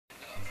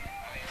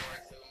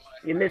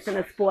You listen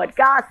to Sport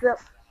Gossip.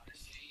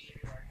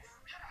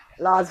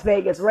 Las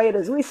Vegas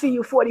Raiders. We see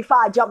you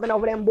 45 jumping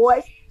over them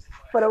boys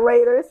for the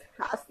Raiders.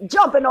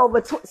 Jumping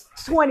over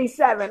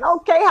 27.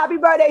 Okay, happy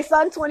birthday,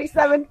 son.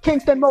 27.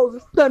 Kingston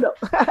Moses. Stand up.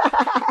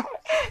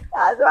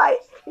 That's right.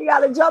 You got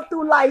to jump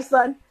through life,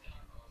 son.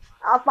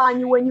 I'll find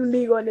you when you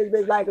legal in this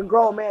bitch like a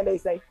grown man, they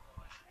say.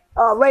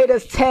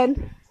 Raiders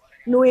 10.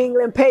 New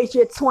England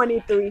Patriots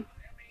 23.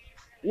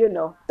 You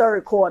know,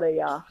 third quarter,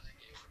 y'all.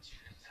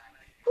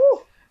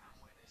 Whew.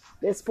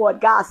 This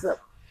Sport Gossip.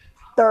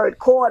 Third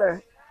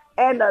quarter.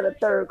 End of the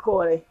third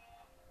quarter.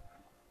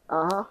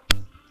 Uh-huh.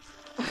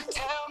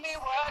 Tell me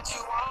what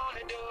you want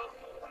to do.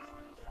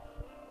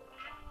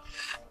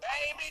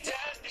 Baby,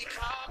 just be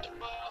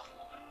comfortable.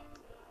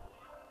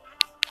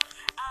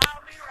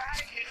 I'll be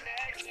right here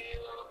next to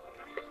you.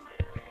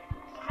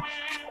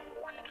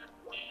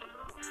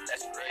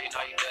 That's real, you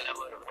know you're dealing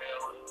with a real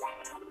one.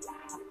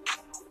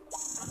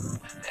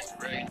 That's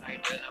real, you know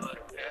you're dealing with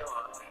a real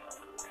one.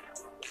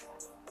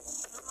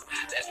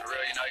 That's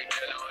real, you know you're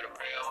dealing with a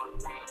real one.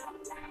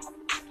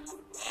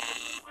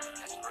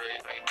 That's real,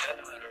 you know you're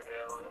dealing with a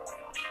real one.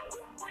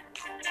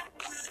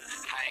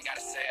 I ain't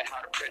gotta say it how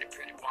the pretty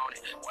want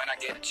it. When I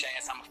get a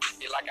chance, I'ma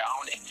feel like I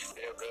own it.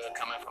 Feel good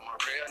coming from a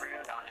real,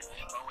 don't it?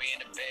 When we in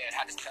the bed,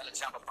 I just tell her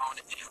jump up on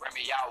it. Wrap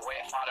me out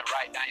wet, falling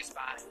right down your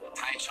spine.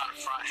 I ain't tryna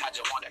front, I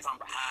just want it from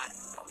behind.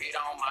 Hope you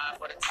don't mind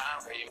for the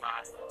time, for you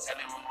mind. Tell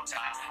me one more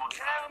time.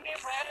 Tell me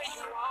where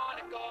you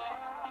wanna go.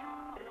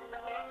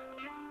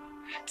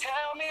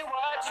 Tell me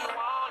what you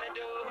wanna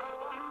do.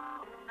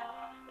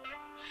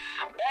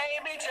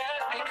 Baby,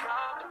 just be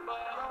comfortable.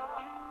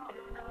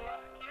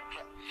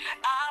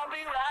 I'll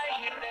be right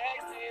here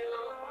next to you.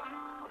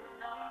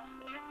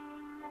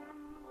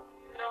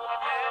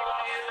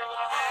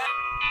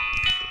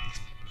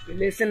 You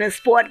listen to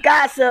Sport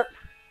Gossip.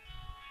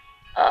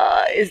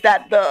 Is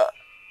that the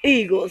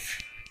Eagles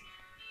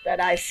that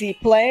I see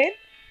playing?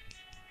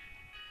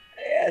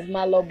 Yes,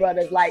 my little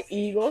brothers like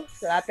Eagles,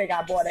 so I think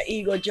I bought an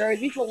Eagle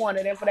jersey for one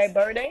of them for their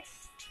birthday.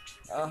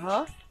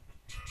 Uh-huh.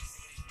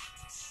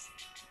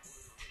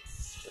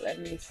 Let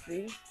me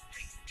see.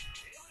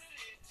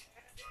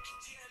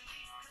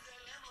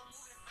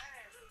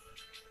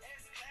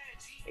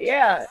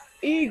 Yeah,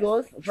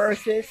 Eagles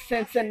versus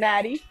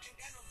Cincinnati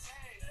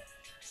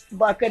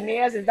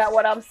Buccaneers. Is that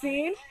what I'm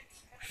seeing?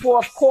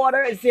 Fourth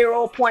quarter,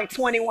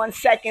 0.21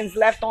 seconds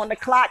left on the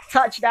clock.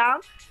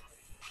 Touchdown.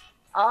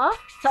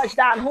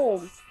 Touchdown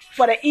home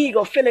for the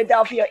Eagles.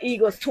 Philadelphia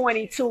Eagles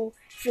 22.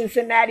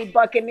 Cincinnati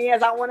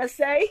Buccaneers, I want to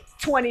say,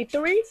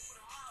 23.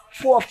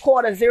 Fourth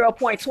quarter,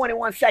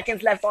 0.21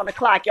 seconds left on the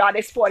clock, y'all.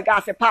 This Sport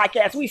Gossip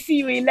Podcast. We see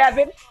you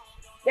 11.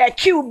 That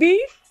QB,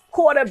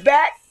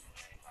 quarterback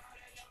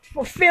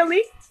for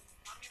Philly.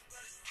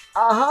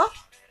 Uh-huh.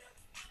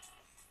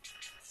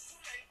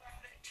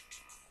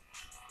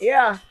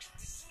 Yeah.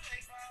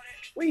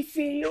 We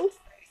see you.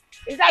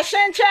 Is that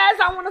Sanchez?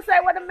 I want to say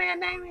what the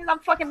man's name is. I'm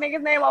fucking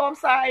nigga's name up. I'm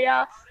sorry,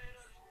 y'all.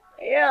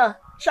 Yeah.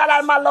 Shout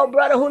out to my little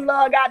brother who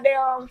love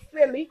goddamn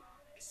Philly.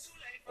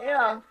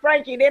 Yeah.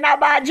 Frankie, then I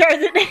buy a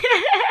jersey.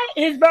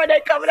 His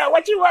birthday coming up.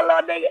 What you want,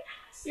 little nigga?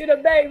 You the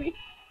baby.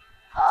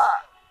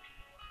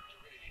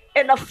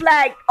 In the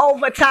flag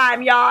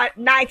overtime, y'all.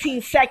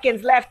 19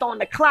 seconds left on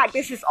the clock.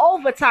 This is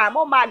overtime.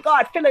 Oh my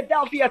God.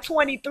 Philadelphia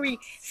 23,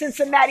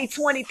 Cincinnati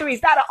 23.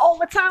 Is that an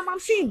overtime I'm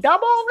seeing?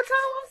 Double overtime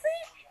I'm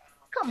seeing?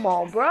 Come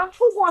on, bro.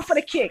 Who going for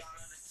the kick?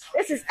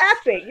 This is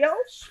epic, yo.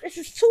 This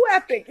is too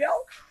epic, yo.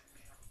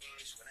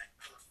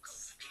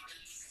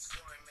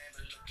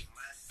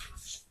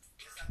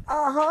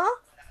 Uh-huh.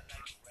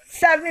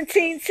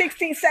 16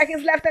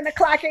 seconds left in the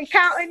clock and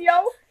counting,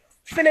 yo.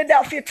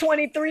 Philadelphia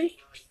 23.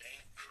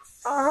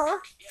 Uh-huh.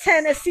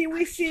 Tennessee,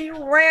 we see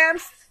you.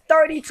 Rams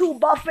 32,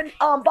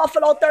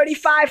 Buffalo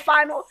 35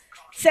 final.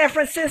 San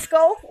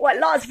Francisco,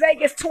 Las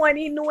Vegas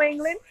 20, New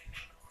England.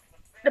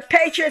 The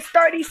Patriots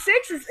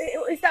 36.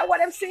 Is that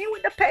what I'm seeing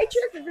with the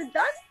Patriots? Is it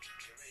done?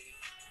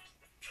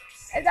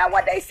 Is that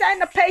what they saying?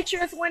 The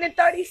Patriots winning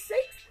 36?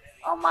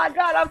 Oh my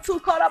God, I'm too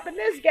caught up in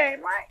this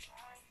game, right?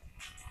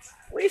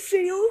 We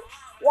see you.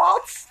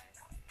 Waltz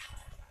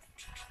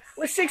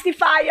with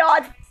 65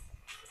 yards.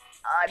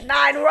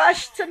 9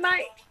 rush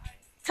tonight.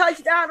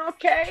 Touchdown,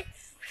 okay.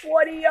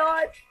 40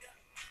 yards.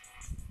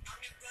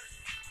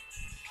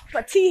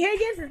 For T.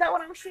 Higgins? Is that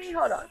what I'm seeing?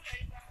 Hold on.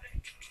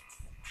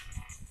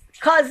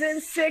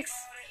 Cousins, 6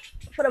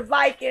 for the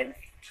Vikings.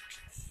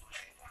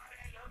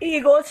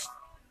 Eagles.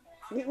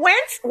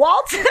 Wentz,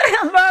 Walt,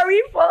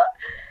 Murray for,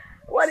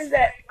 what is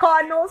that?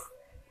 Cardinals.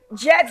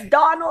 Jets,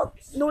 Donald,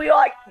 New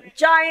York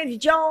Giants,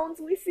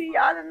 Jones. We see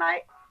y'all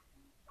tonight.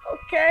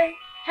 Okay.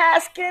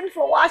 Haskin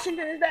for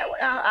Washington. Is that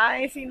what? I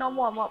ain't seen no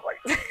more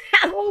motherfuckers.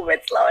 I'm moving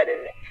slower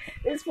than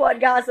this Sport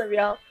Gossip,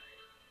 y'all.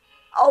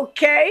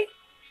 Okay.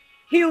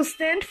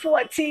 Houston,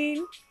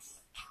 14.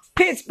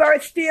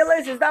 Pittsburgh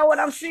Steelers. Is that what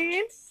I'm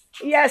seeing?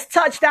 Yes,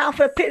 touchdown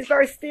for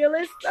Pittsburgh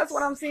Steelers. That's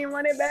what I'm seeing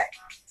running back.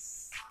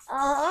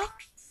 Uh-huh.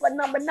 For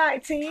number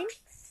 19.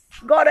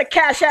 Go to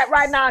Cash App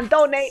right now and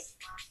donate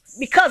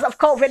because of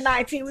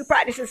COVID-19, we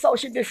practicing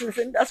social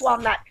distancing. That's why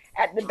I'm not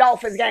at the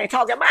Dolphins game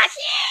talking my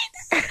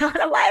shit.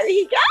 I'm like,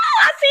 he go.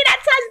 I see that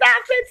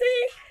touchdown 15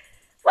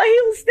 for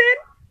Houston,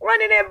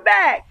 running it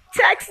back.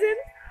 Texans.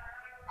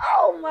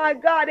 Oh my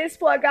God, this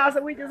poor guy,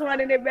 so we just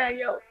running it back,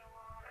 yo.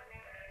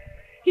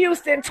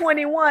 Houston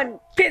 21,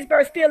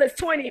 Pittsburgh Steelers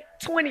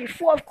 20,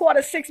 fourth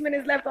quarter, 6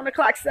 minutes left on the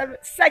clock,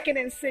 second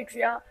and 6,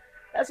 y'all.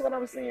 That's what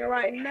I'm seeing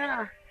right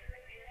now.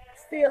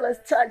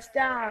 Steelers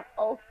touchdown.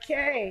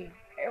 Okay.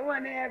 They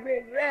running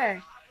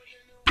everything.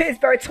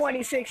 Pittsburgh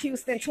 26,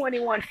 Houston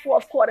 21,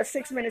 fourth quarter,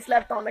 6 minutes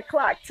left on the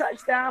clock.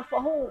 Touchdown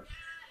for whom?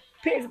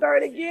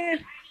 Pittsburgh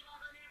again.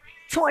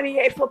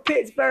 28 for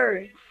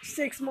Pittsburgh.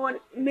 6 more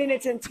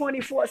minutes and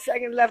 24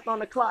 seconds left on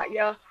the clock,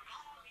 y'all.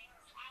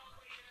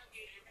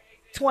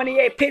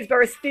 28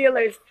 Pittsburgh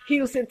Steelers,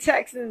 Houston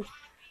Texans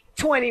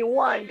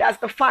 21. That's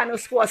the final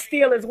score.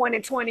 Steelers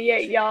winning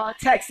 28, y'all.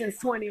 Texans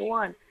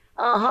 21.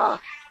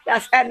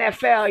 That's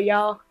NFL,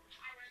 y'all.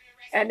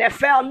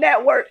 NFL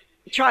Network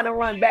trying to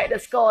run back the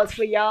scores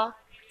for y'all.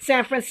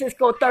 San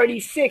Francisco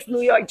 36,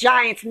 New York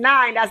Giants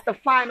 9. That's the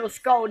final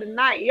score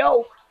tonight,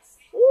 yo.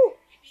 Woo.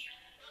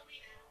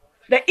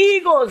 The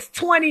Eagles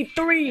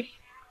 23.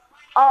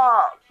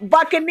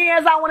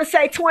 Buccaneers, I want to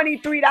say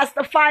 23. That's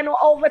the final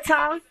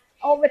overtime.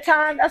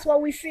 That's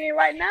what we seeing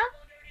right now.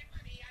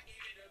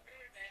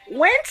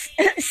 Wentz,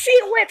 see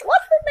Wentz.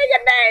 What's the nigga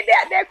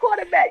name? Their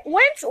quarterback.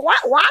 Wentz.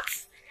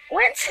 Watts.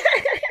 Wentz.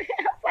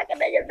 Fucking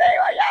nigga's name.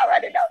 Y'all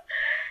already know.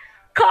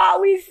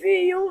 Carl, we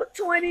see you.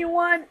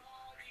 21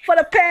 for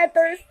the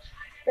Panthers.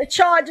 The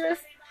Chargers.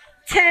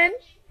 10.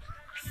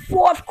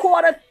 Fourth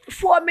quarter.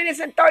 4 minutes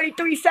and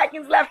 33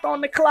 seconds left on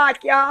the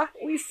clock, y'all.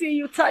 We see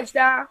you.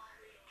 Touchdown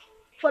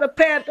for the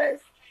Panthers.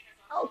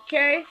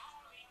 Okay.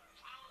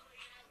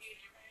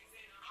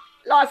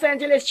 Los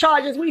Angeles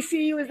Chargers, we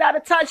see you. Is that a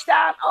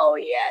touchdown? Oh,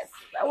 yes.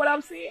 That's what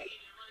I'm seeing.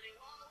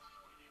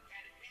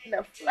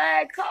 The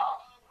flag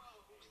call.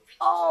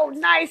 Oh,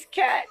 nice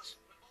catch.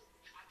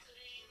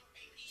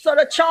 So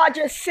the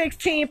Chargers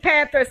 16,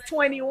 Panthers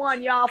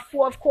 21, y'all.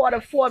 Fourth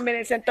quarter, 4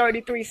 minutes and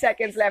 33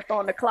 seconds left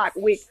on the clock.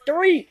 Week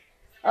 3.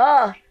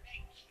 Oh,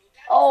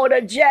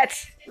 the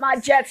Jets. My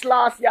Jets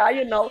lost, y'all.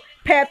 You know,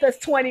 Panthers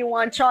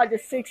 21,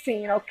 Chargers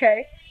 16,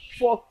 okay?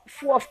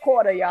 Fourth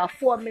quarter, y'all.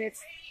 4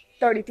 minutes.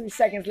 33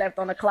 seconds left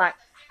on the clock.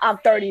 I'm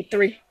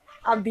 33.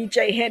 I'm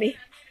DJ Henny.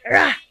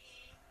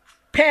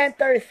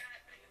 Panthers.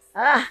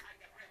 I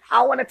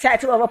want a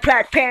tattoo of a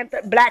Black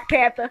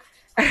Panther.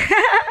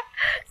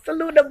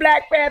 Salute the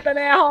Black Panther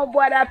there,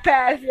 homeboy, that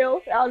passed,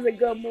 yo. That was a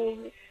good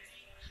movie.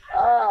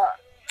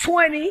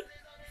 20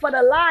 for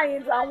the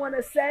Lions, I want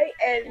to say,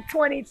 and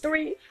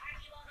 23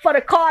 for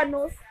the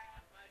Cardinals.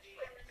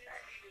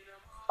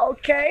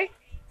 Okay.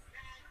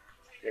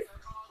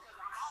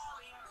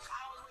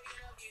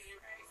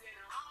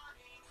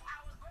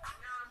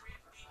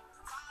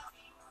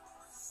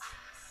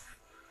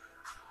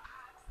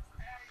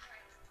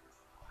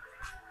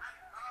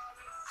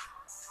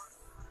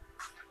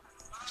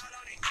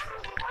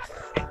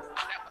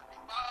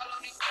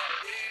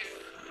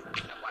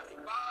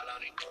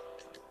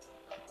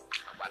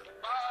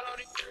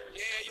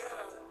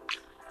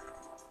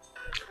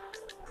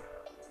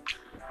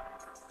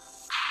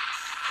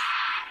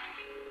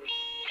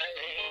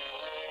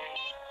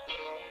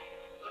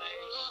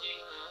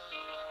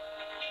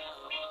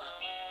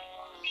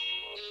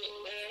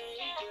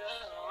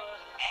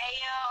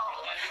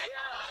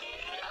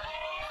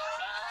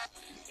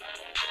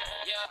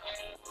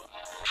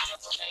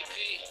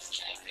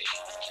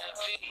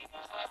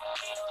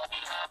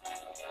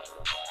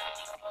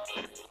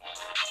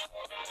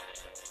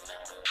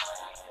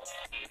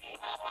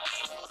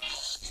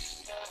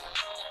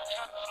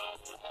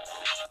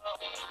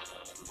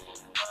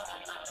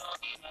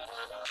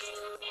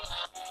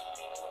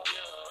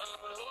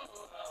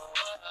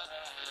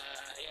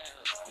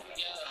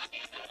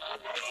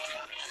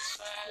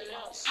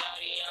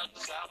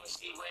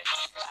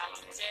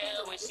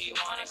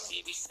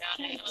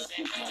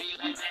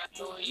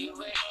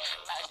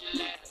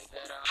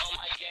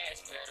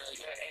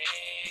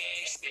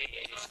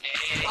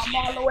 I'm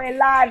all the way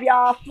live,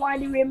 y'all.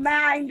 Funny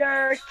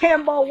reminder,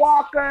 Kemba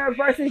Walker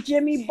versus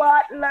Jimmy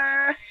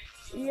Butler.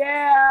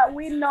 Yeah,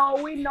 we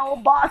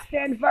know.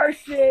 Boston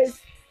versus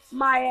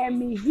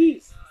Miami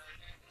Heat.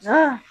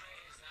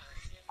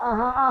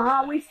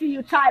 We see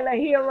you, Tyler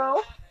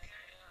Hero.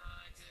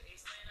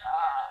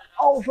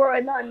 Over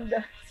and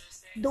under,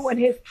 doing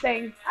his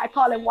thing. I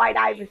call him White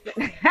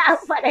Iverson.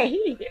 For the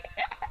Heat.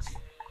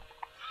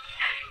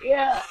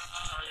 Yeah.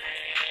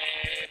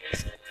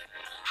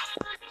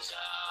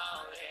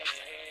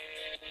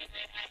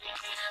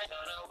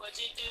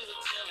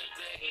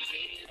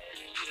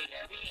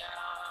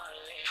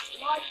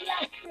 Lord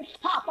bless this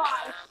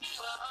Popeye.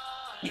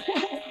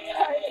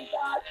 Glory to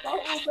God for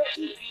Uber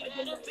Eats for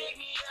delivery.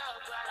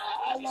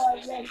 Lord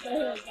bless the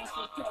hill, that's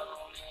okay.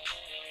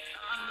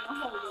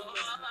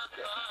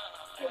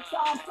 So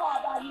John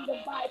Paul, I need a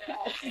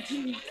bypass to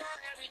Jesus.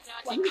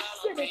 Well, he's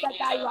sitting that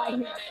guy right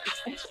here.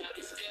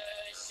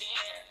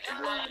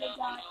 Glory to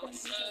God, thank you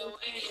for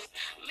this.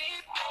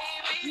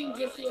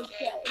 Jesus will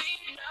say,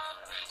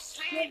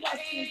 give us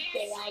this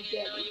day our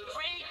daily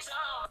bread.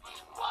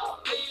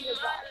 Forgive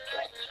us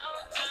that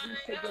we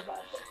forgive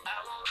our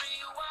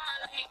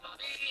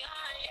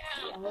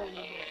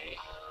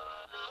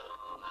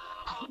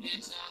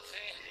debtors.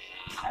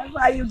 That's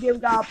why you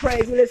give God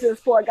praise. We listen to the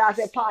Sport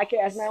Gossip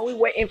Podcast, man. We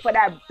waiting for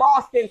that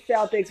Boston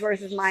Celtics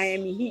versus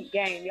Miami Heat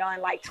game, y'all,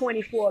 in like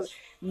 24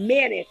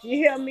 minutes. You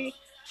hear me?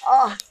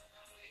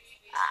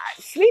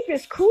 Sleep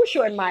is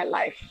crucial in my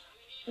life.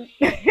 Maybe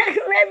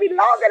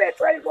longer than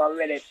 24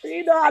 minutes.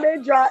 You know how they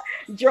draw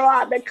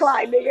out the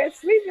clock, nigga.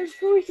 Sleep is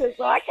crucial,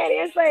 so I can't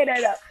even say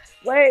that up.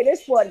 But hey,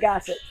 this Sport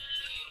Gossip.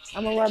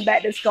 I'm gonna run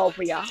back the scope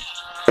for y'all.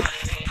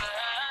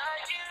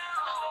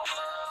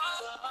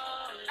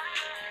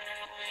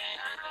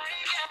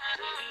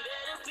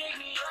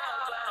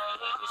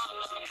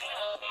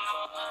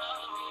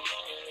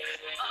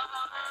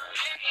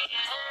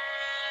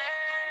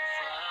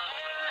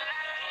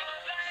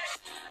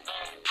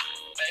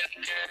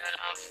 Baby girl,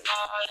 I'm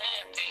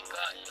falling. Pick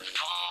up the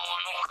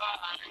phone, I'm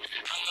calling.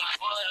 I'm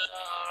gonna pull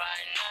up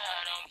right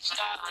now, don't be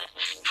stalling.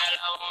 Girl,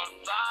 I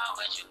wanna fall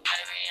with you,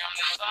 baby. I'm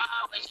gonna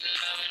fall with you,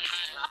 loving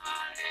it.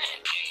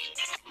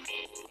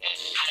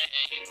 It's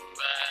shit,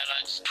 but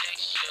I stick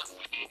shift.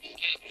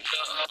 Kick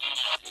up,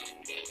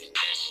 it's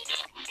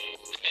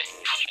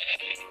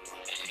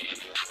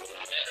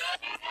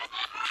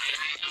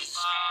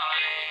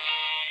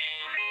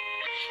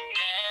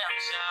damn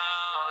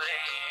sorry.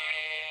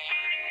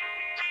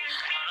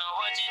 I don't know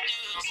what you do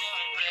to me,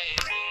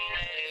 baby.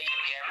 Lady, you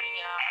get me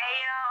out.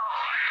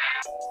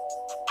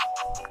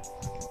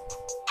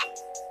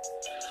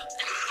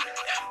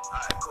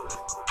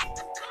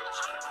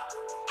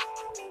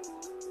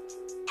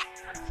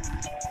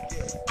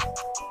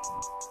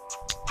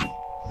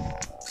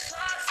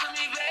 Talk to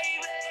me,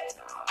 baby.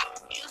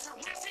 You so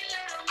messy,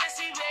 little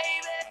messy,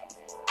 baby.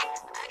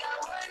 I got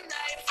one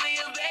night for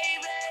you,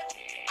 baby.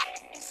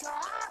 It's so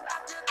hot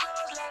out the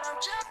clothes, let them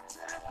jump to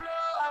the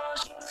floor. I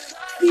want you to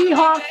talk to me,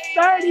 Seahawks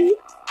baby. 30,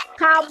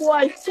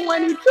 Cowboys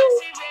 22.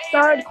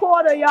 Third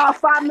quarter, y'all.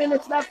 5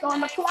 minutes left on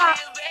the clock.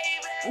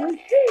 We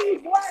see,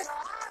 boy.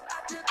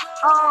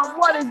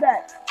 What is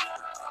that?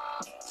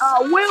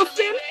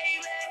 Wilson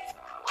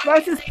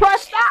versus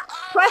Prescott.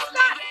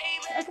 Prescott.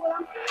 That's what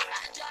I'm saying.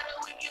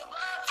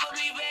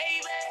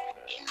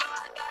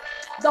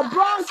 The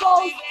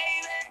Broncos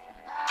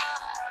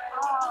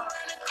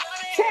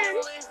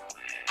 10.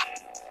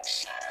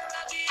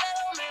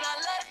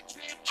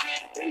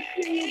 We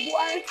see you,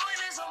 boy.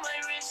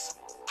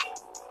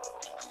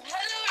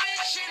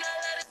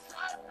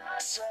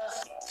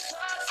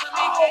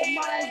 Oh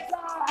my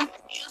God.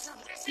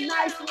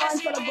 Nice one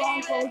for the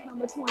Broncos,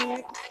 number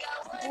 28.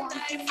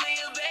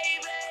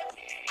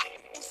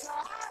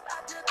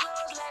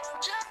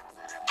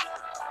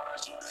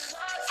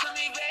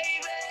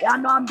 Y'all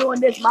know I'm doing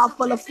this mouth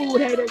full of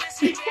food, haters.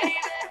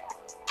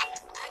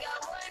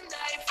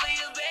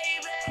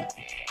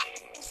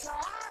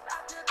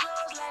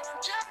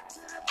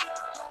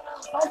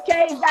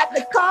 Okay, is that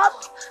the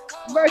Cubs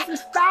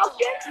versus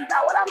Falcons? Is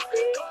that what I'm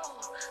seeing?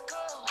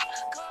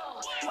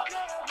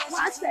 Why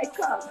I say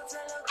Cubs?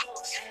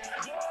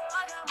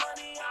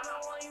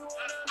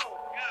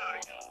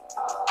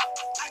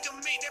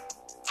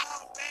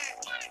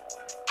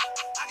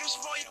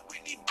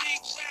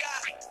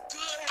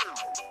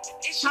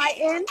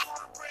 Titans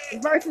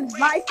versus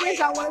Vikings.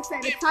 I want to say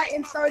the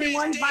Titans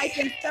 31,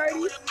 Vikings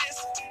 30.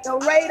 The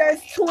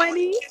Raiders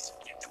 20.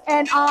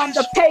 And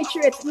the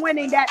Patriots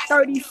winning that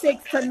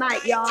 36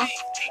 tonight, y'all.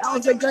 That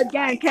was a good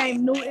game,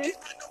 Cam Newton.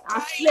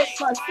 I slipped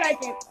for a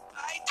second.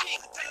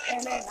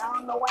 And then I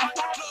don't know what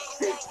happened.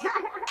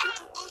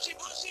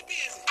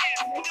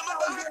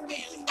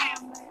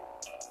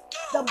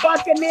 The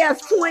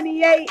Buccaneers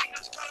 28.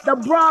 The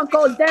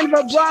Broncos,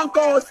 Denver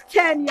Broncos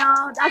 10,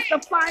 y'all. That's the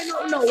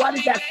final. No, what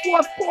is that?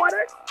 Fourth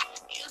quarter?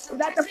 Is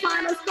that the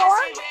final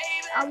score?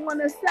 I want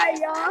to say,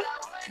 y'all.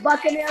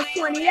 Buccaneers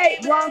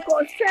 28,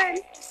 Broncos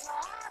 10.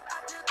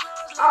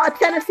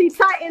 Tennessee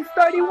Titans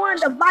 31,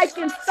 the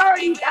Vikings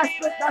 30. That's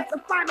the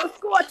final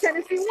score.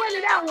 Tennessee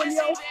winning that one,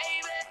 yo. Woo.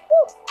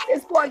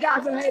 It's for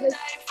guys and haters.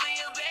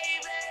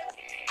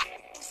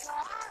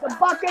 The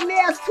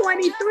Buccaneers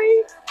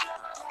 23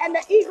 and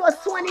the Eagles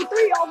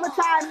 23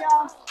 overtime,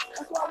 y'all.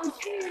 That's what we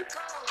see.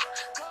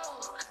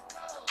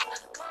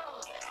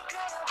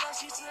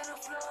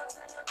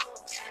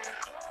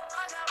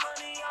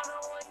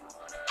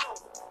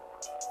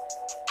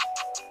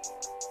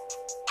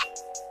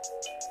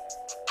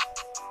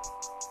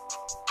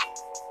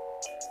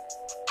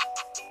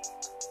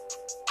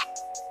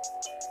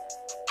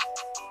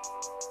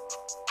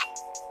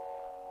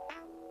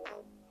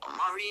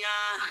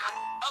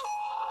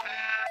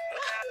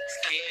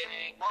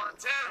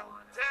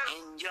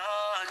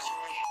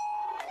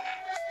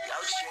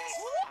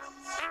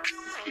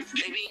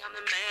 Baby, I'm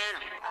the man.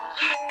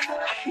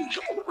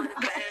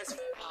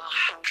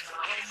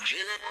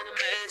 Feeling in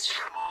the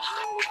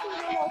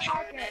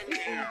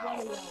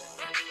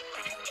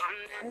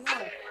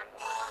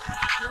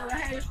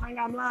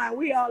I'm lying.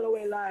 We all the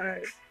way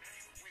lying.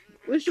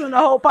 We shooting the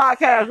whole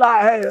podcast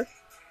like, hey,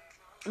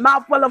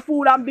 mouth full of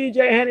food. I'm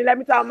DJ Henny. Let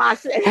me talk my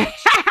shit.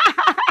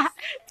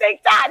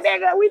 TikTok,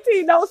 nigga. We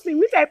team no sleep.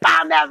 We take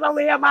pound naps over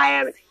here in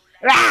Miami.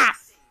 Rah!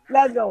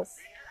 Let's go.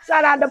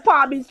 Shout out to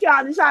Palm Beach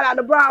County. Shout out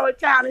to Broward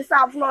County,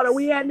 South Florida.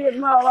 We in this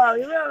motherfucker.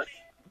 You know?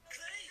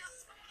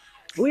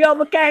 We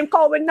overcame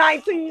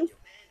COVID-19.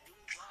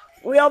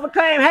 We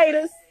overcame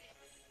haters.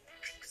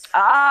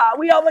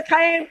 We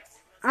overcame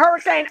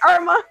Hurricane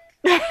Irma.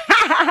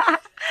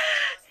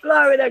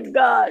 Glory to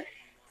God.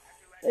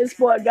 It's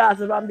Sport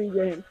Gossip. I'm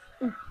DJ Henny.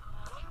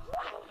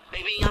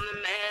 Baby, I'm the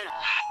man.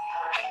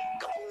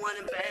 Couple one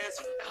in bands.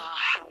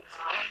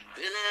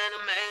 Feeling in a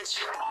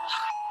mansion.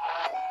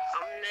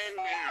 I'm that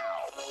now.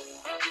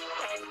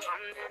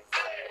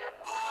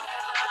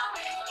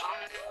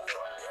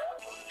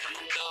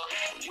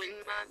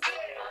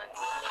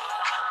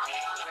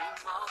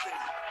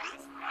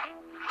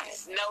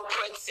 It's no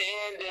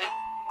pretending.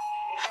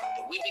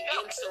 We been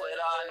getting to it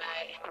all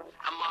night.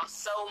 I'm on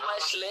so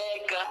much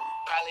liquor.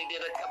 Probably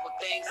did a couple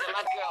things that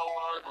my girl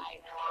won't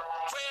like.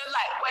 Real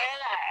life,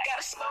 well, I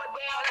gotta slow it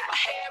down in my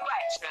head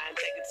right. Trying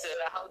to take it to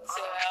the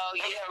hotel,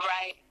 yeah,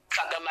 right.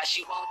 Talking about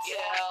she won't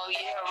tell,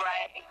 yeah,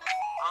 right.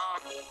 I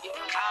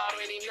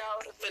already know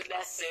the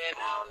finessing.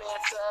 I don't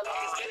answer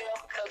like it's bill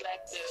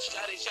collector.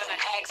 Shawty tryna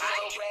act so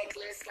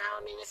reckless. I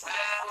don't even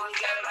smile. We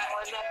got it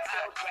going up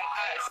till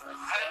breakfast.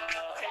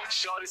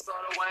 Shorty saw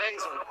the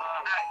wings on the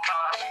bar.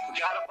 We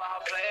got up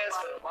our plans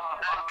for the bar.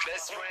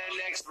 Best friend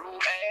next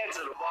room, add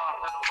to the bar.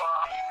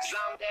 Cause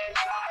I'm that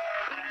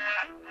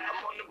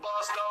I'm on the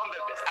boss, long,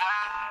 baby.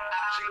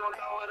 She gon'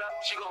 throw it up,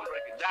 she gon'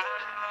 break it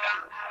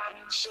down.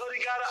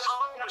 Shorty got her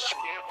own, but she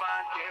can't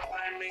find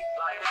me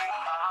like me.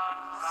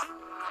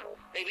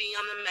 Baby,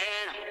 I'm the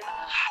man.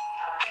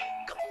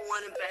 Couple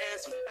one in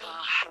bands.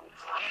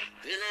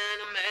 Feeling in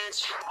a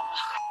mansion.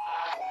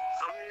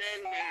 I'm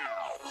that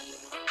now.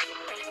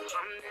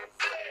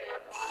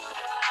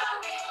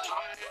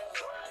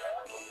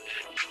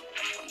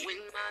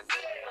 With my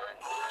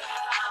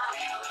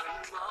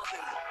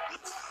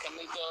can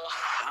we go?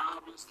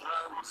 Problems.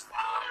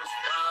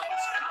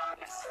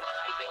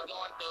 We've been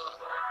going through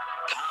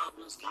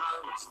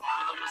problems.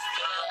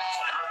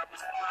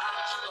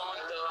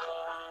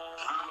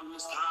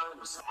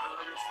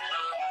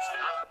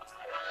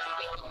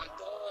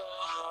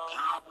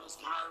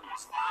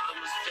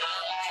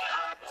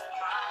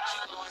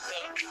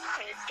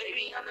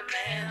 Baby, I'm the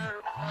man.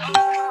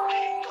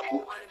 Couple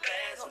one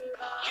bands.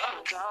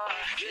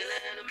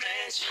 Feeling in a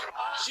mansion.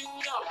 You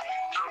know,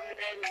 I'm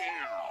that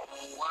now.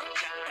 One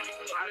time,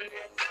 I'm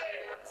that.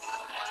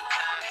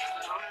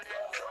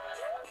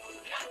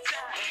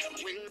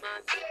 With my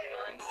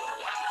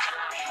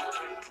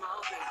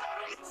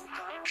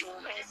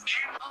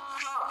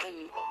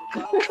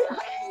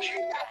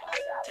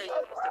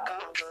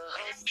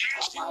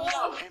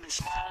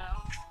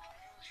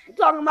I'm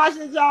talking about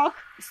shit, y'all.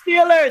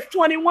 Steelers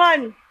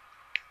 21.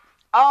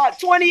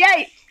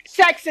 28.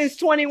 Texans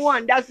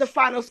 21. That's the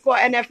final score.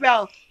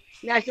 NFL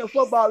National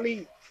Football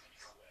League.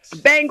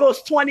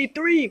 Bengals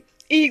 23.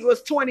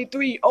 Eagles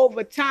 23.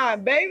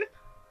 Overtime, baby.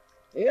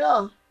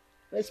 Yeah.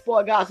 Let's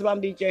Sport Gossip.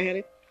 I'm DJ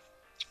Henny.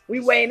 We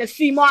waiting to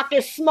see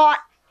Marcus Smart,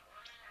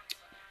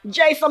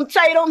 Jason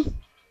Tatum,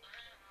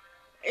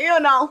 you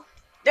know,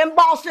 them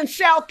Boston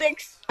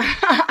Celtics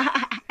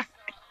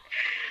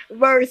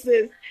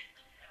versus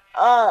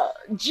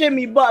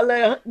Jimmy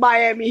Butler,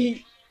 Miami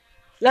Heat.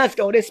 Let's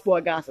go. This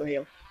Sport Gossip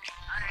here.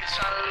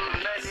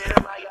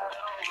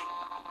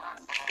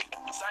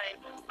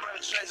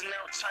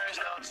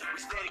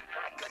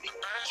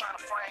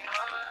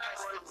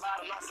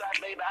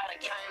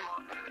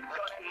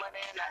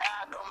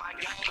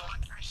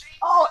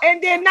 Oh,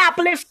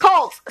 Indianapolis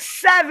Colts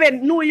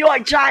 7, New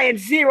York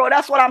Giants 0.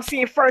 That's what I'm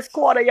seeing first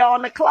quarter, y'all,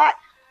 on the clock.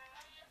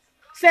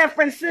 San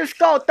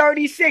Francisco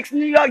 36,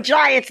 New York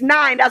Giants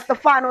 9. That's the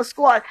final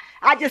score.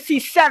 I just see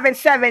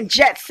 7-7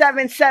 Jets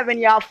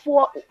 7-7, y'all.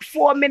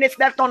 4 minutes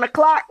left on the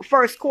clock.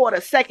 First quarter,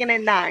 2nd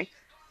and 9.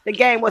 The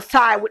game was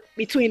tied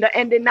between the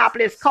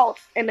Indianapolis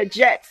Colts and the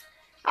Jets.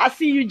 I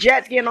see you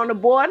Jets getting on the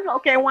board.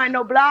 Okay, why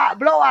no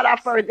blowout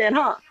at first then,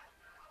 huh?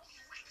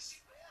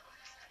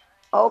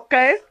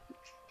 Okay.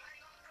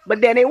 But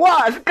then it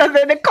was, because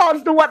then the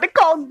Colts do what the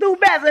Colts do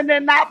best in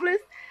Indianapolis.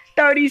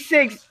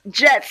 36,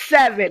 Jets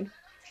 7.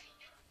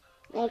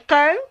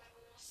 Okay.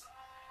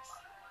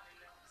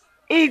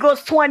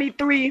 Eagles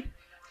 23,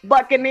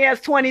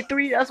 Buccaneers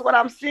 23. That's what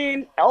I'm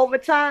seeing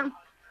overtime.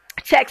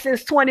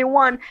 Texans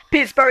 21,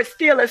 Pittsburgh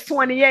Steelers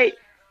 28.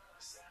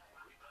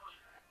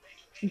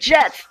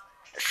 Jets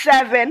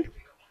 7.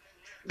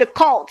 The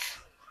Colts.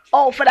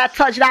 Oh, for that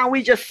touchdown,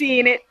 we just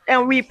seen it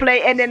and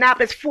replay.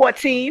 Indianapolis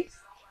 14.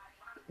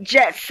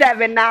 Jets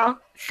 7 now.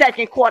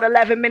 Second quarter,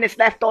 11 minutes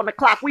left on the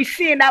clock. We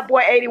seeing that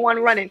boy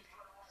 81 running.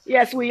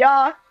 Yes, we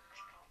are.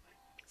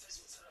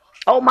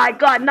 Oh, my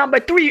God. Number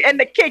 3. And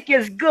the kick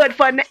is good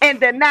for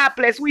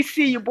Indianapolis. We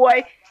see you,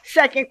 boy.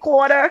 Second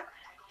quarter,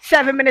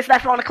 7 minutes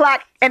left on the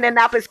clock.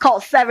 Indianapolis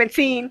Colts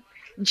 17.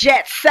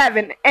 Jets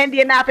 7.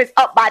 Indianapolis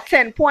up by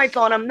 10 points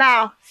on them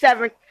now.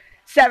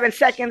 7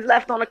 seconds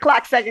left on the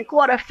clock, second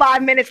quarter.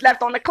 5 minutes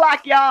left on the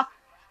clock, y'all.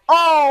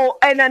 Oh,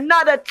 and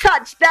another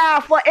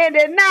touchdown for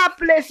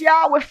Indianapolis,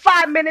 y'all, with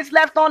 5 minutes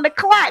left on the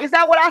clock. Is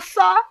that what I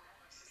saw?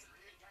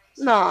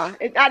 No,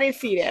 I didn't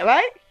see that,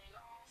 right?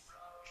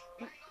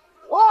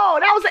 Whoa,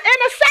 that was an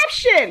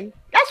interception.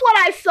 That's what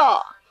I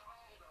saw.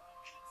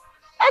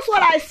 That's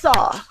what I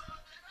saw.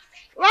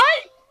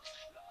 Right?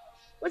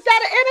 Was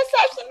that an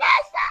interception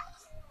last time?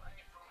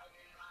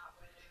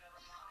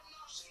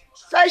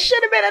 So it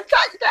should have been a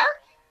touchdown.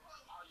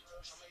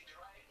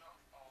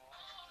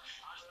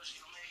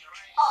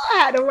 Oh, I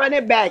had to run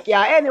it back,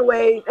 y'all.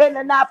 Anyway,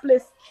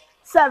 Indianapolis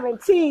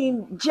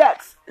 17,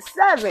 Jets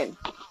 7.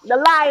 The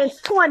Lions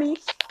 20,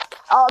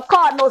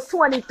 Cardinals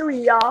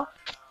 23, y'all.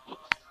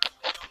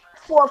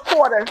 Fourth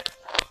quarter.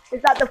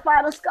 Is that the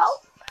final score?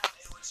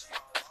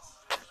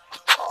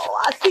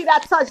 Oh, I see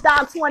that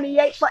touchdown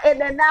 28 for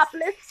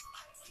Indianapolis.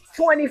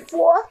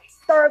 24,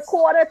 third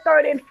quarter,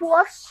 third and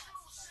fourth.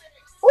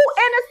 Ooh,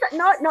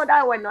 intercept. No,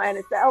 that wasn't no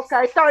intercept.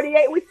 Okay,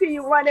 38. We see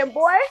you running,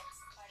 boy.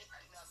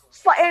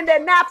 For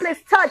Indianapolis,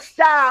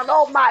 touchdown.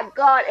 Oh, my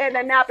God.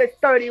 Indianapolis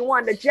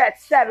 31, the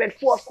Jets 7.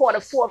 Fourth quarter,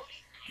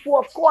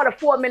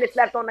 4 minutes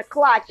left on the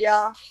clock,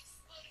 y'all.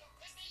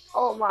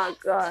 Oh, my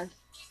God.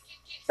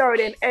 Third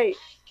and 8.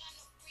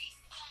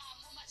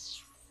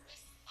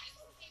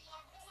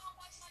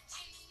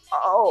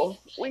 Oh,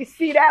 we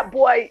see that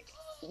boy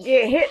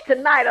get hit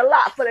tonight a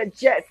lot for the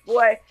Jets,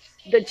 boy.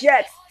 The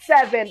Jets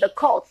 7, the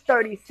Colts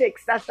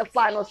 36. That's the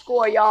final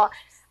score, y'all.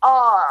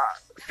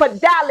 For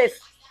Dallas,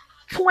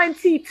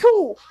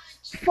 22.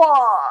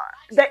 For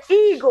the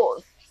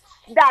Eagles,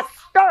 that's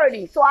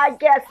 30. So I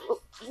guess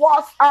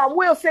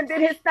Wilson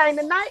did his thing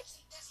tonight.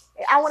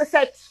 I want to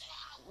say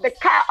the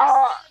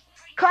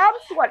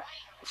Cubs, what?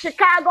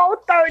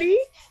 Chicago 30.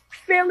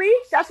 Philly,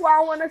 that's what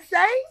I want to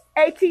say.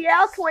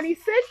 ATL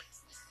 26.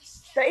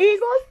 The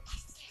Eagles,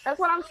 that's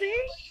what I'm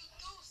seeing.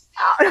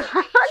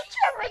 Oh,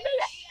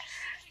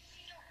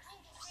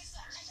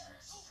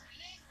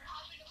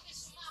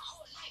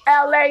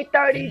 LA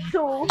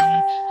 32.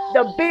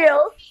 The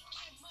Bills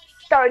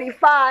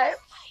 35.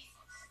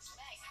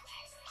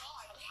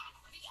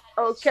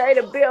 Okay,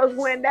 the Bills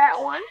win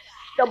that one.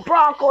 The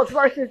Broncos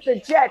versus the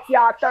Jets,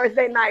 y'all.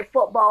 Thursday night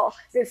football.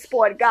 This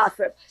sport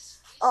gossip.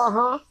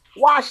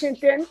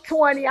 Washington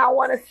 20, I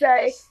want to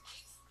say.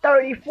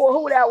 34,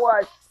 who that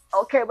was?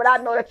 Okay, but I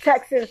know the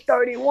Texans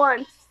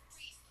 31.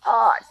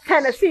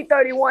 Tennessee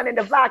 31 and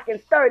the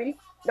Vikings 30.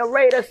 The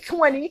Raiders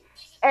 20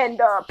 and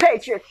the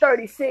Patriots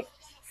 36.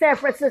 San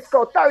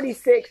Francisco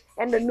 36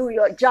 and the New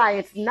York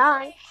Giants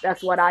 9.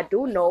 That's what I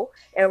do know.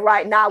 And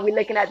right now we're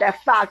looking at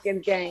that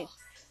Falcons game.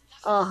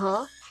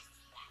 And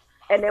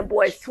then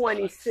boys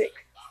 26.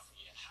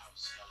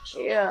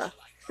 Yeah,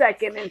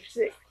 2nd and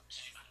 6.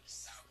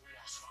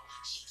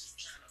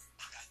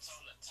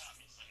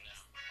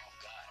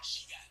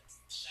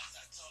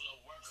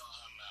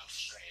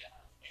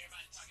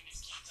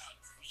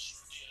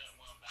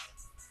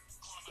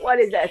 What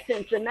is that,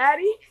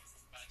 Cincinnati?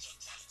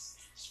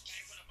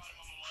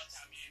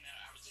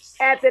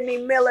 Anthony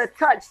Miller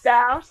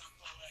touchdown.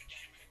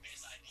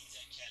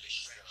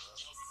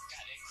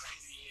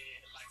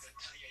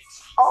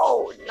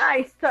 Oh,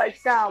 nice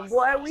touchdown,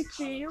 boy. We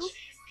see you.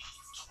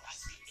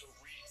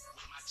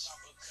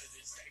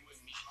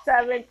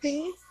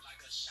 17.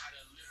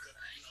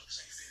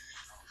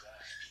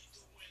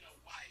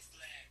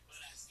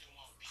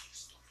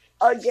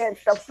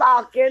 Against the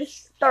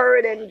Falcons.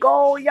 3rd and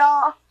goal,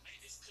 y'all.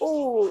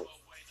 Ooh,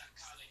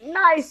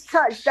 nice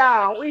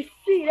touchdown. We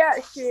see that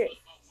shit.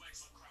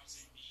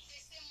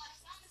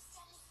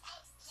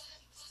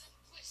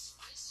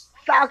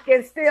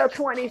 Falcons still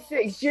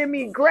 26.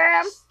 Jimmy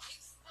Graham.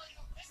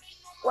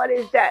 What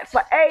is that?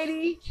 For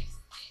 80.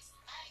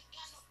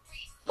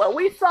 But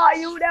we saw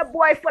you. That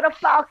boy for the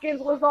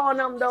Falcons was on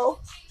them, though.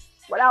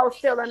 But that was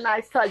still a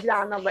nice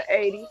touchdown, number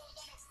 80.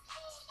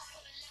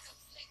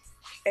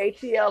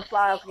 ATL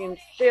Falcons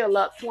still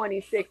up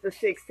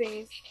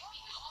 26-16.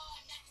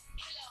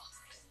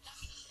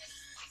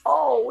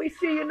 Oh, we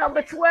see you,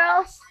 number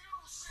 12.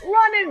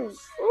 Running.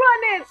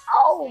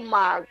 Oh,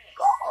 my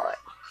God.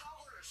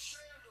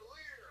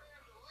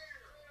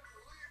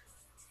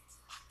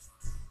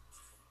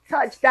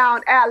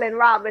 Touchdown, Allen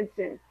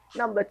Robinson,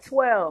 number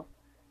 12.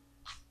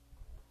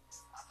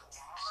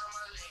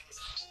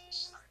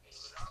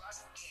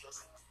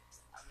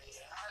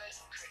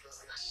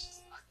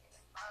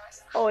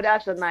 Oh,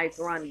 that's a nice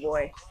run,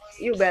 boy.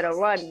 You better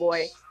run,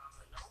 boy.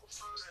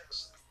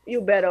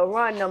 You better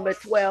run, number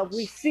 12.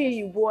 We see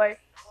you, boy.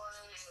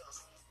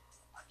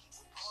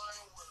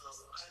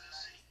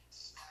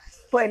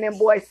 Putting them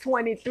boys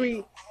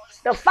 23.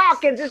 The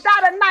Falcons, is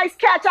that a nice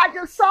catch I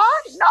just saw?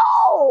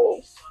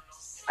 No.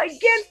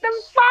 Against them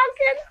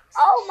Falcons?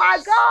 Oh,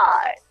 my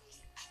God.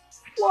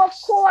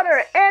 Fourth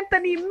quarter,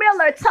 Anthony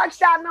Miller,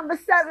 touchdown number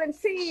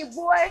 17,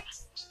 boy.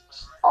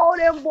 Oh,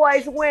 them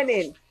boys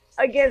winning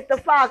against the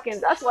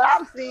Falcons. That's what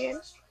I'm seeing.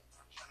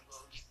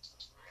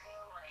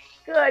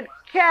 Good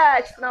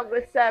catch,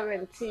 number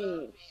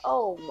 17.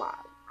 Oh, my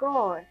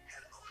God.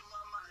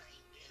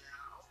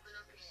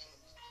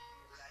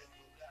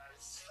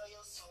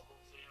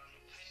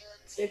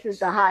 This is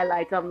the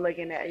highlights I'm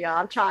looking at, y'all.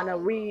 I'm trying to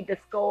read the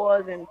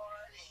scores and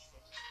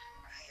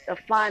the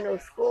final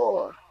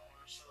score.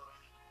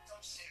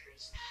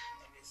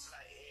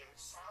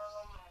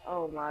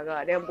 Oh my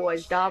God, them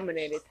boys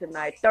dominated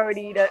tonight.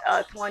 30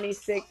 to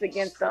 26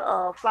 against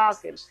the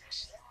Falcons.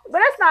 But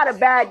that's not a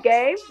bad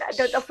game.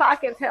 The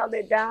Falcons held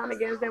it down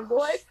against them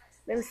boys.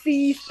 Them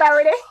C's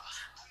 30.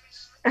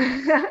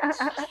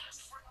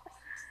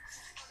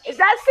 Is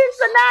that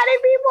Cincinnati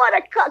people or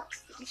the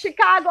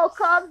Chicago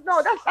Cubs?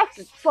 No,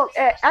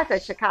 that's a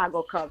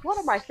Chicago Cubs. What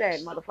am I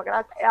saying,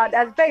 motherfucker?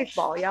 That's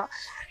baseball, y'all.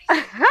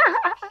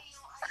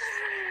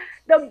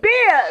 The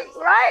Bears,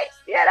 right?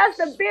 Yeah, that's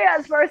the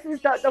Bears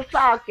versus the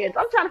Falcons.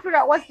 I'm trying to figure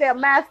out what's their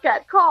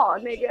mascot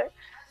called, nigga.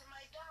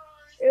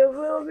 It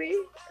will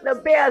be the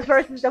Bears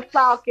versus the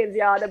Falcons,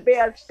 y'all. The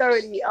Bears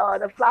 30,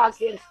 the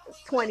Falcons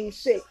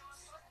 26.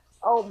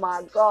 Oh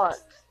my God.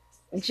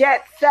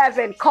 Jets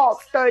 7,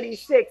 Colts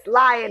 36,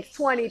 Lions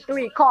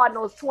 23,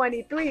 Cardinals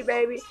 23,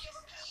 baby.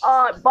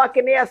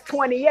 Buccaneers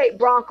 28,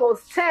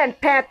 Broncos 10,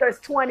 Panthers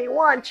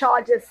 21,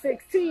 Chargers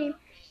 16,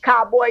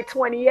 Cowboy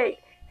 28,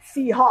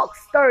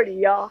 Seahawks 30,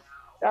 y'all.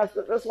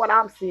 That's what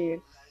I'm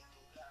seeing.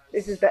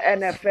 This is the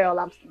NFL.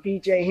 I'm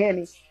DJ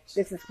Henny.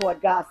 This is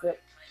Sport Gossip.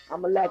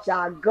 I'm going to let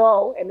y'all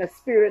go in the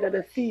spirit of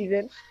the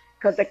season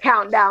because the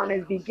countdown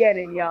is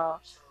beginning,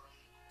 y'all,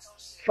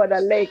 for the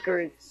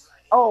Lakers.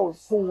 Oh,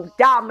 who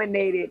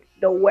dominated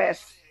the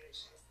West.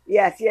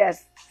 Yes,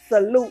 yes.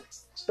 Salute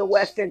the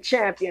Western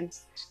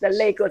champions, the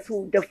Lakers,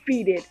 who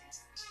defeated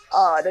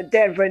the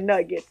Denver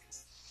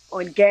Nuggets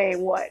on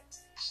game, what,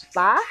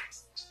 5?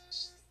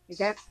 Is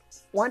that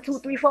 1, 2,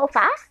 3, 4,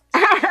 5?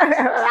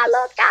 I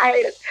love Sky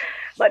Haters.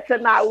 But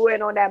tonight we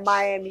went on that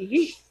Miami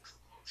Heat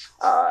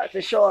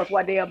to show us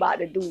what they're about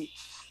to do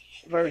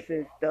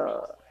versus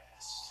the,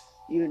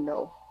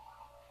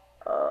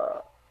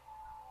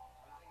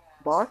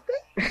 Boston?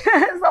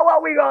 So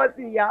what we gonna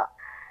see, y'all?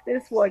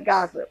 This is what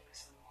gossip.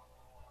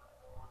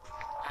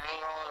 I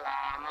ain't gonna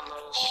lie, I'm a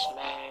little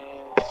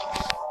smashed.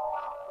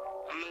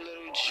 I'm a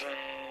little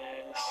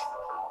dressed.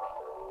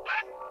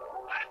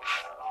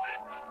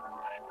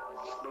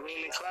 But we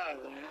in the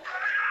club, man.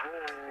 Oh.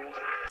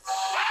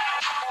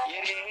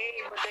 Yeah, they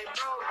hate, but they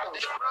broke though.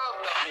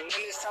 And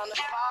when it's time to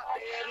pop,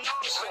 they had no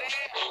shit.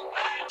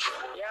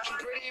 Yeah, I'm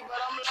pretty, but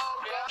I'm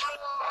loco.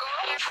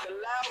 The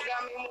loud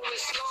got me moving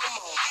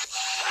slow-mo.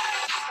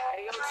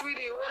 Hey, yo,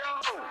 Tweety, what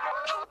up?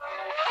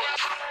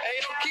 Hey,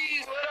 yo,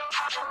 Keys, what up?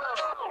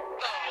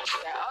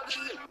 That other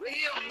nigga,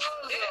 he a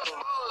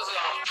bozo.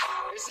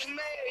 It's a man,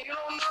 you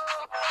don't know.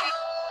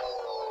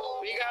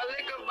 We got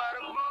liquor by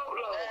the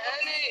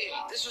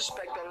boatload.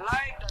 Disrespect the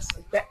life.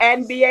 The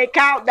NBA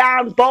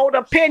Countdown, bold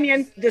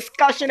opinions,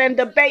 discussion, and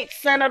debate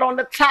centered on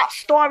the top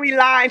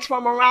storylines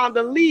from around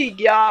the league,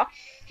 y'all.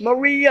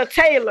 Maria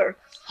Taylor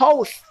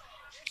hosts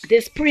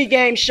this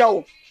pregame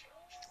show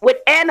with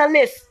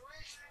analysts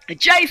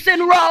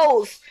Jason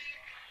Rose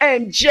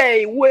and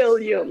Jay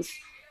Williams.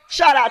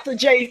 Shout out to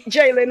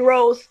Jalen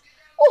Rose.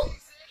 Woo.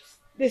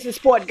 This is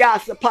Sport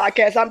Gossip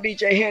Podcast. I'm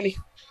DJ Henny.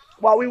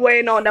 While we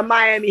waiting on the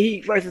Miami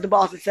Heat versus the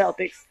Boston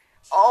Celtics.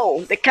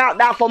 Oh, the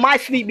countdown for my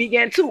sleep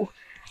began too.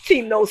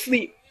 Team No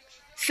Sleep.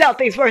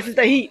 Celtics versus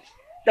the Heat.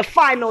 The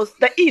finals,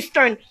 the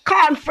Eastern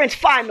Conference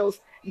Finals.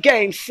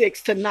 Game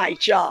 6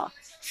 tonight, y'all.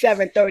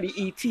 7:30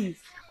 ET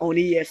on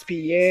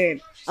ESPN.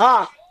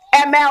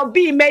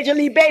 MLB, Major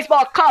League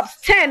Baseball, Cubs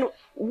 10,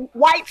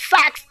 White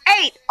Sox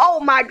 8. Oh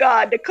my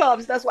God, the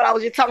Cubs. That's what I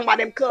was just talking about,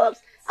 them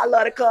Cubs. I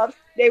love the Cubs.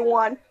 They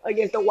won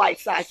against the White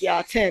Sox,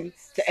 y'all,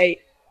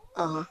 10-8.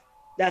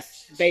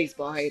 That's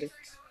baseball, haters.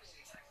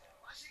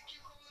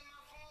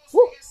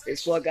 Woo,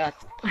 it's what got.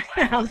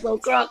 I'm so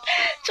crunk.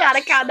 Trying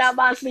to count down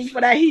my sleep for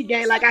that Heat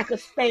game like I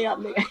could stay up,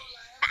 nigga.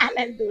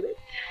 Let's do this.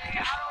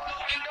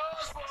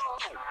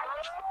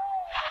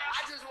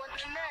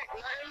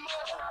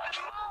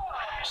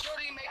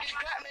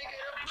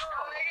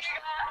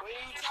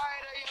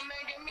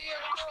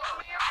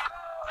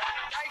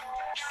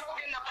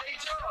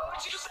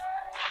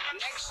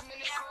 Next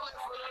minute calling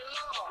for the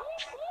law.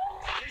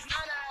 There's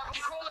none of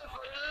them calling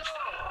for the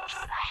law.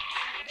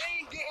 They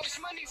ain't getting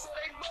money, so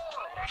they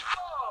bored. I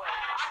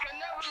can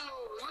never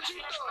lose. What you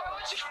thought?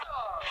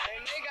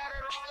 And they got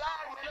it on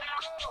live, man,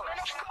 of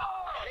course.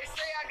 They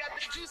say I got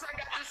the juice, I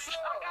got the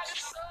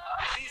sauce.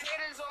 These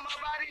haters on my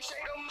body,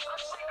 shake them up.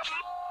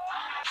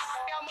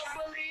 I'm a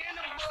bully in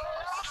the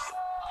boss.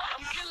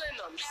 I'm killing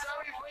them,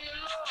 sorry for your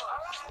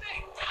loss.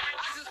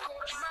 I just caught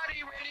a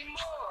body, Randy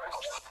Moore.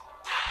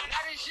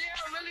 Now this year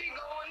I'm really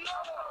going on.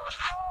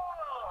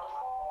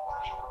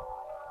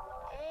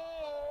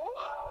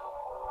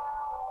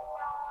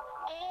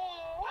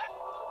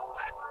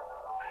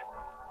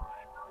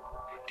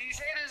 These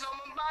haters on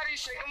my body,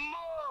 shake them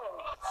off.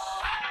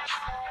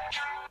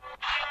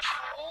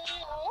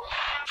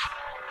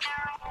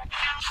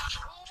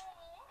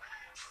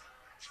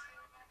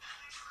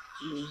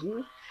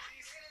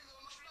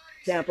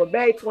 Tampa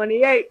Bay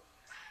 28,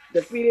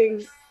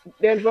 defeating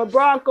Denver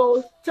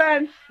Broncos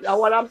 10. Now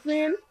what I'm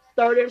seeing,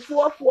 third and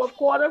fourth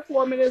quarter,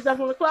 4 minutes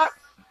left on the clock.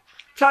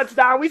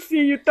 touchdown. We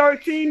see you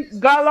 13.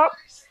 Gallup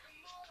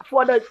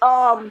for the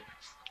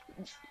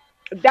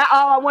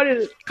what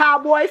is it?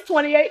 Cowboys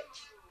 28.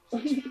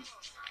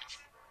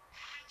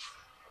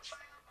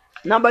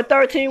 Number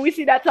 13, we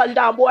see that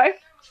touchdown, boy,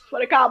 for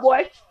the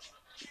Cowboys.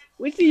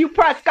 We see you,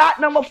 Prescott,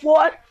 number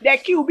 4,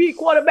 that QB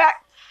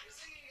quarterback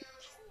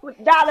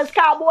with Dallas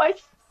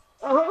Cowboys.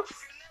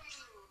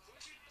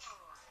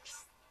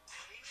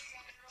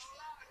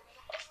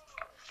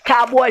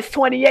 Cowboys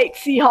 28,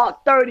 Seahawks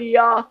 30,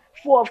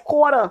 fourth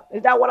quarter.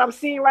 Is that what I'm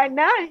seeing right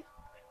now?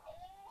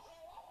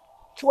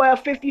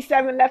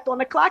 12:57 left on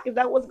the clock. Is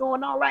that what's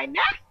going on right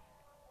now?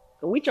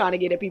 So we trying to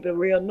get the people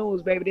real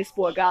news, baby. This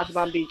sport gossip.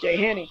 I'm DJ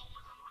Henny.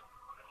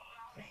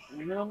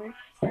 You know what I mean?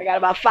 I got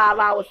about 5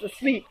 hours to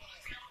sleep.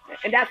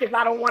 And that's if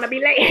I don't want to be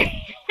late.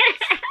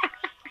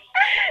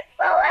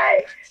 So,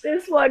 hey,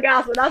 this sport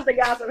gossip. That's the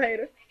gossip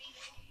hater.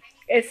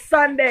 It's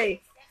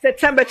Sunday,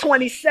 September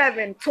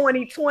 27,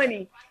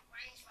 2020,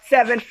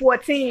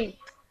 7:14.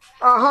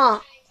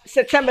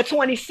 September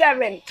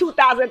 27,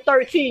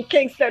 2013,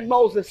 Kingston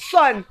Moses,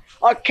 son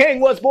of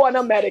King, was born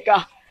in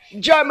America.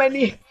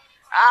 Germany,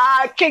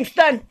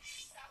 Kingston,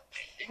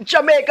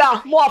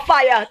 Jamaica, more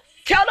fire.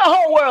 Tell the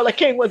whole world a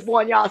king was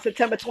born, y'all,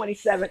 September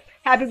 27th.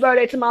 Happy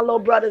birthday to my little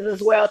brothers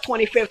as well,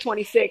 25th,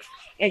 26th.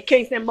 And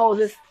Kingston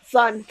Moses,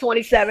 son,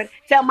 27.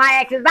 Tell my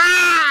exes,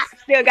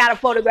 still got a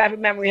photographic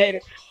memory,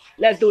 hater.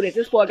 Let's do this.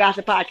 This is for a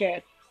Gossip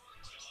Podcast.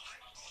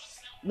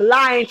 The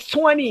Lions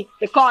 20,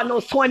 the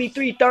Cardinals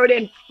 23, third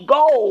and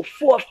goal.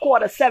 Fourth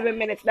quarter, 7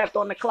 minutes left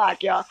on the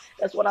clock, y'all.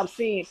 That's what I'm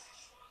seeing.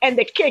 And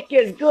the kick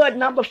is good,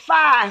 number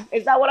 5.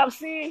 Is that what I'm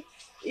seeing?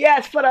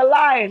 Yes, for the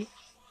Lions.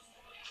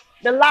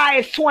 The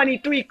Lions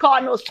 23,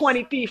 Cardinals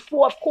 23,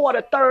 fourth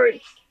quarter,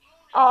 third.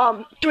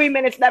 3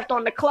 minutes left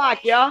on the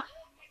clock, y'all.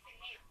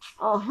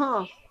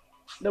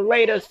 The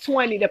Raiders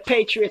 20, the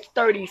Patriots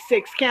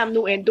 36. Cam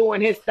Newton doing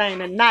his thing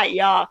tonight,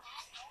 y'all.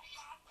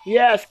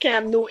 Yes,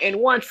 Cam Newton,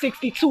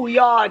 162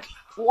 yards,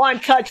 1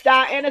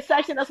 touchdown,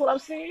 interception. That's what I'm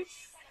seeing.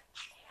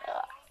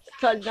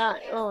 Touchdown.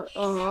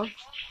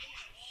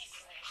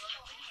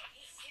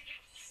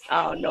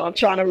 Oh no, I'm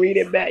trying to read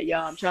it back,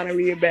 y'all. I'm trying to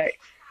read it back.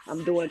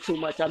 I'm doing too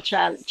much. I'm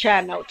channel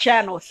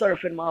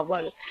surfing,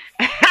 motherfucker.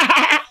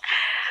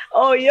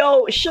 Oh,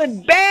 yo,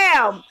 should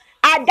Bam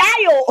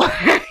Adebayo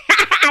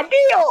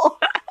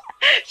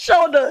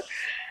show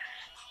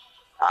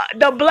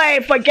the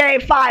blame for Game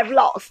 5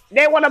 loss.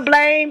 They want to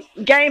blame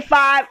Game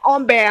 5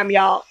 on Bam,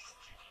 y'all.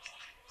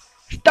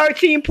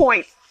 13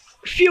 points.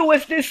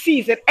 Fewest this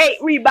season. 8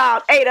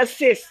 rebounds, 8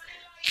 assists.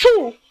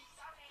 2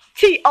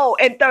 TO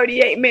in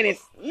 38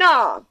 minutes.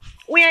 No,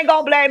 we ain't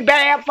going to blame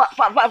Bam for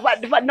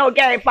no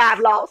Game 5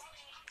 loss.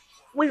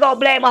 We going to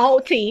blame a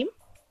whole team.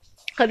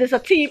 Because it's a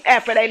team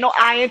effort. Ain't no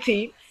iron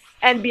team.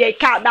 NBA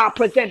Countdown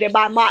presented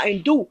by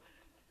Mountain Dew.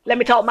 Let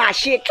me talk my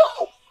shit,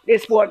 too.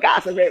 This sport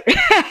gossip, baby.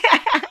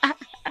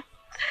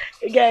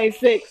 Game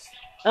 6.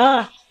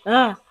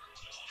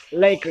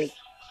 Lakers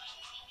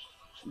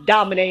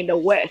dominating the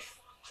West,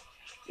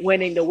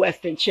 winning the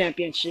Western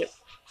Championship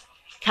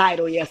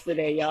title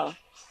yesterday, y'all.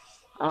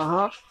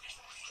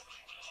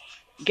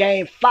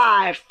 Game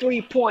 5,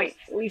 3 points.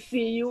 We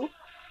see you,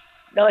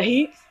 the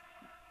Heat.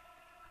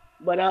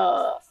 But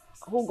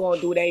who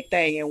gonna do their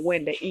thing and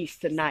win the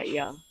East tonight,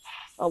 y'all?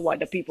 Or what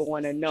the people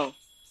want to know.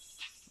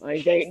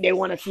 They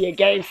want to see a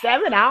Game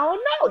 7? I don't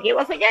know. Give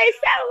us a Game 7.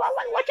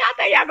 What y'all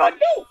think y'all gonna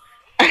do?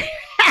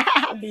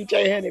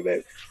 DJ Henny,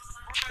 baby.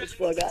 This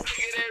for a guy.